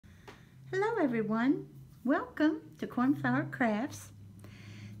Hello everyone, welcome to Cornflower Crafts.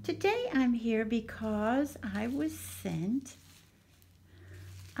 Today I'm here because I was sent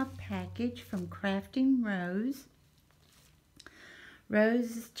a package from Crafting Rose.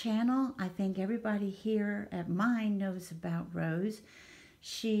 Rose's channel, I think everybody here at mine knows about Rose.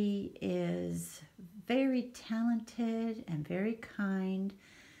 She is very talented and very kind.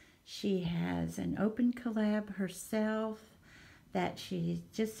 She has an open collab herself that she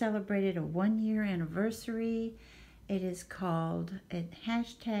just celebrated a 1-year anniversary. It is called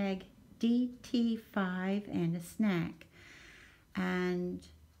hashtag DT5 and a snack. And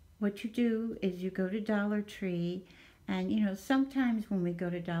what you do is you go to Dollar Tree, and you know, sometimes when we go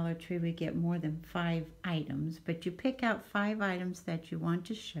to Dollar Tree we get more than 5 items, but you pick out 5 items that you want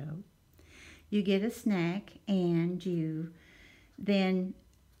to show. You get a snack and you then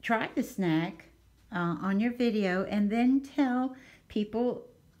try the snack on your video and then tell people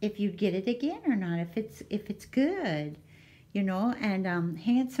if you'd get it again or not, if it's good, you know. And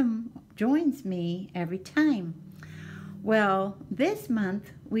Handsome joins me every time. Well, this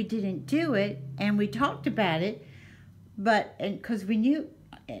month we didn't do it, and we talked about it, but because we knew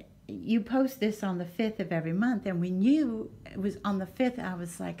you post this on the 5th of every month, and we knew it was on the 5th. I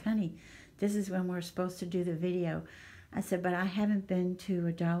was like, honey, this is when we're supposed to do the video. I said, but I haven't been to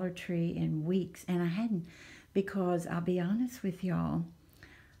a Dollar Tree in weeks, and I hadn't, because I'll be honest with y'all,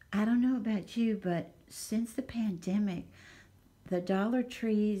 I don't know about you, but since the pandemic, the Dollar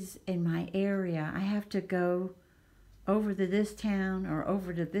Trees in my area, I have to go over to this town or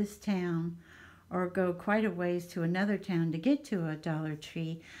over to this town or go quite a ways to another town to get to a Dollar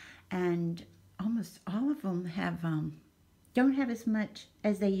Tree, and almost all of them have don't have as much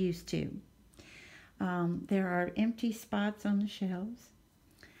as they used to. There are empty spots on the shelves,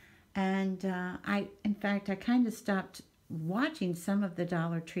 and in fact, I kind of stopped watching some of the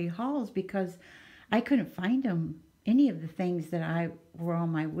Dollar Tree hauls because I couldn't find any of the things that were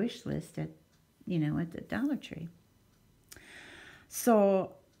on my wish list at the Dollar Tree.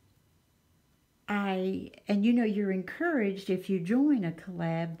 So you're encouraged if you join a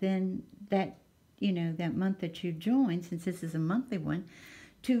collab, then that month that you join, since this is a monthly one,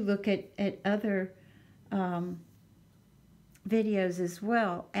 to look at other videos as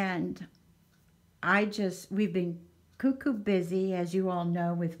well. And we've been cuckoo busy, as you all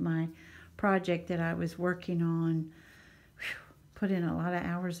know, with my project that I was working on. Put in a lot of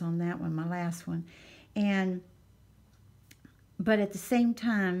hours on that one, my last one. But at the same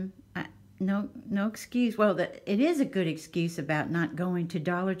time, no excuse. Well, it is a good excuse about not going to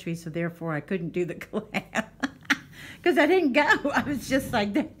Dollar Tree, so therefore I couldn't do the collab because I didn't go. I was just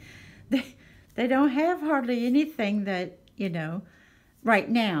like, they don't have hardly anything that, right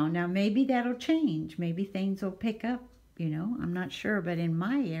now. Now, maybe that'll change. Maybe things will pick up, I'm not sure. But in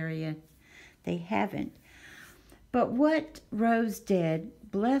my area, they haven't. But what Rose did,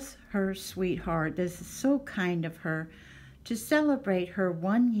 bless her sweetheart, this is so kind of her, to celebrate her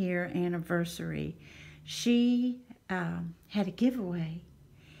 1-year anniversary, she had a giveaway.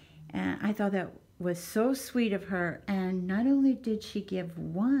 And I thought that was so sweet of her. And not only did she give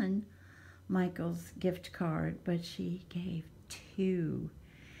one Michael's gift card, but she gave 2,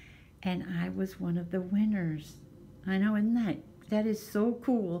 and I was one of the winners. I know, isn't that is so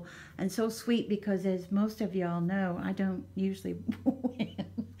cool and so sweet, because as most of y'all know, I don't usually win.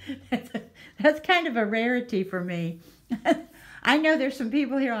 That's kind of a rarity for me. I know there's some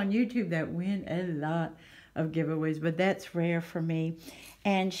people here on YouTube that win a lot of giveaways, but that's rare for me.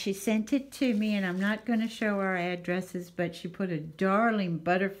 And she sent it to me, and I'm not going to show our addresses, but she put a darling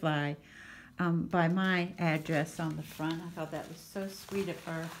butterfly by my address on the front. I thought that was so sweet of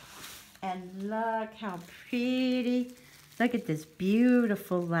her. And look how pretty. Look at this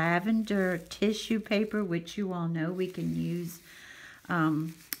beautiful lavender tissue paper, which you all know we can use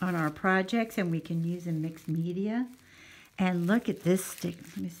on our projects, and we can use in mixed media. And look at this stick.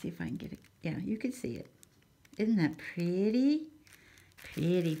 Let me see if I can get it. Yeah, you can see it. Isn't that pretty?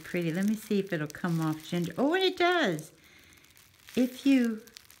 Pretty, pretty. Let me see if it'll come off, Ginger. Oh, and it does. If you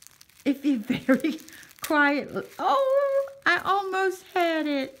very quietly. Oh, I almost had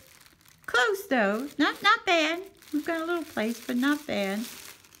it. Close though. Not bad. We've got a little place, but not bad.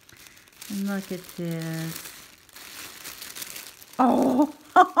 And look at this. Oh,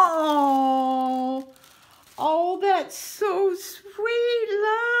 oh, that's so sweet.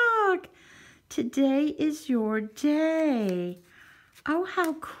 Look. Today is your day. Oh,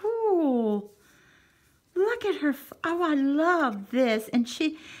 how cool. Look at her. Oh, I love this. And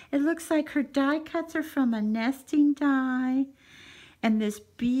it looks like her die cuts are from a nesting die. And this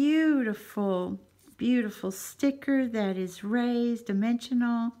beautiful, beautiful sticker that is raised,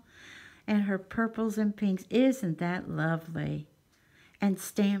 dimensional. And her purples and pinks. Isn't that lovely? And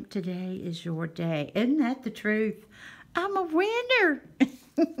stamped today is your day. Isn't that the truth? I'm a winner.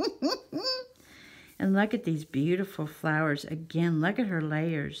 And look at these beautiful flowers. Again, look at her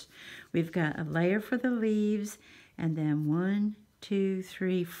layers. We've got a layer for the leaves, and then 1, 2,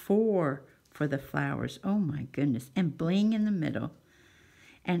 3, 4 for the flowers. Oh my goodness. And bling in the middle.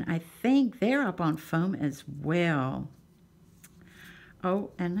 And I think they're up on foam as well.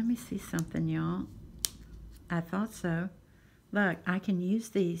 Oh, and let me see something, y'all. I thought so. Look, I can use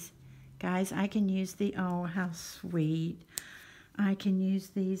these. Guys, I can use the, oh, how sweet. I can use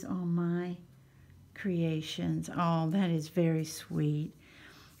these on my creations. Oh, that is very sweet.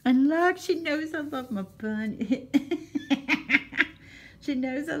 And look, she knows I love my bunny. She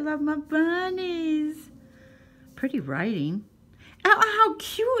knows I love my bunnies. Pretty writing. Oh, how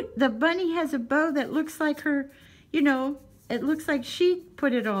cute. The bunny has a bow that looks like her, you know, it looks like she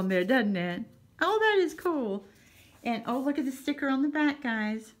put it on there, doesn't it? Oh, that is cool. And, oh, look at the sticker on the back,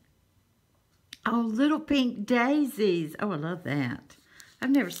 guys. Oh, little pink daisies. Oh, I love that. I've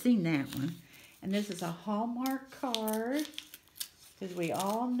never seen that one. And this is a Hallmark card, because we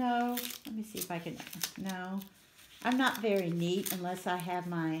all know, let me see if I can, no. I'm not very neat unless I have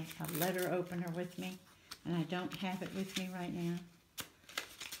my letter opener with me, and I don't have it with me right now.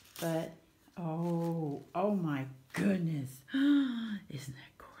 But, oh my goodness. Isn't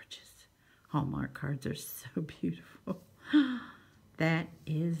that gorgeous? Hallmark cards are so beautiful. That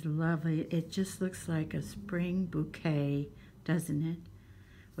is lovely. It just looks like a spring bouquet, doesn't it?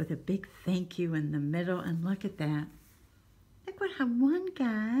 With a big thank you in the middle. And look at that. Look what I won,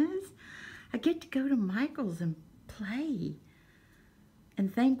 guys. I get to go to Michael's and play.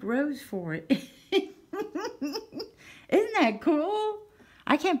 And thank Rose for it. Isn't that cool?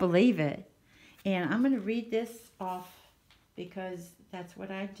 I can't believe it. And I'm going to read this off because that's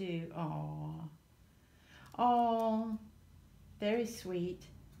what I do. Oh, oh, very sweet.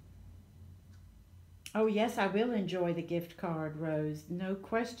 Oh, yes, I will enjoy the gift card, Rose. No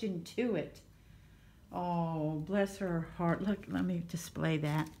question to it. Oh, bless her heart. Look, let me display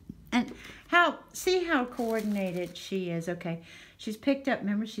that. And see how coordinated she is. Okay, she's picked up,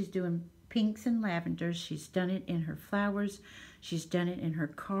 remember, she's doing pinks and lavenders. She's done it in her flowers. She's done it in her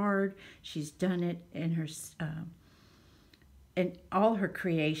card. She's done it in her, in all her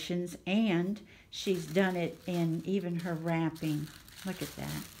creations. And she's done it in even her wrapping. Look at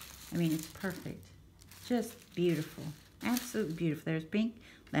that. I mean, it's perfect. Just beautiful. Absolutely beautiful. There's pink,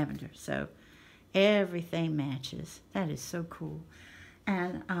 lavender. So everything matches. That is so cool.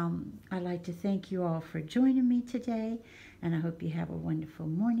 And I'd like to thank you all for joining me today. And I hope you have a wonderful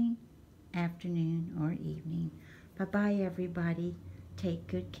morning, afternoon, or evening. Bye-bye, everybody. Take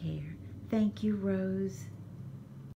good care. Thank you, Rose.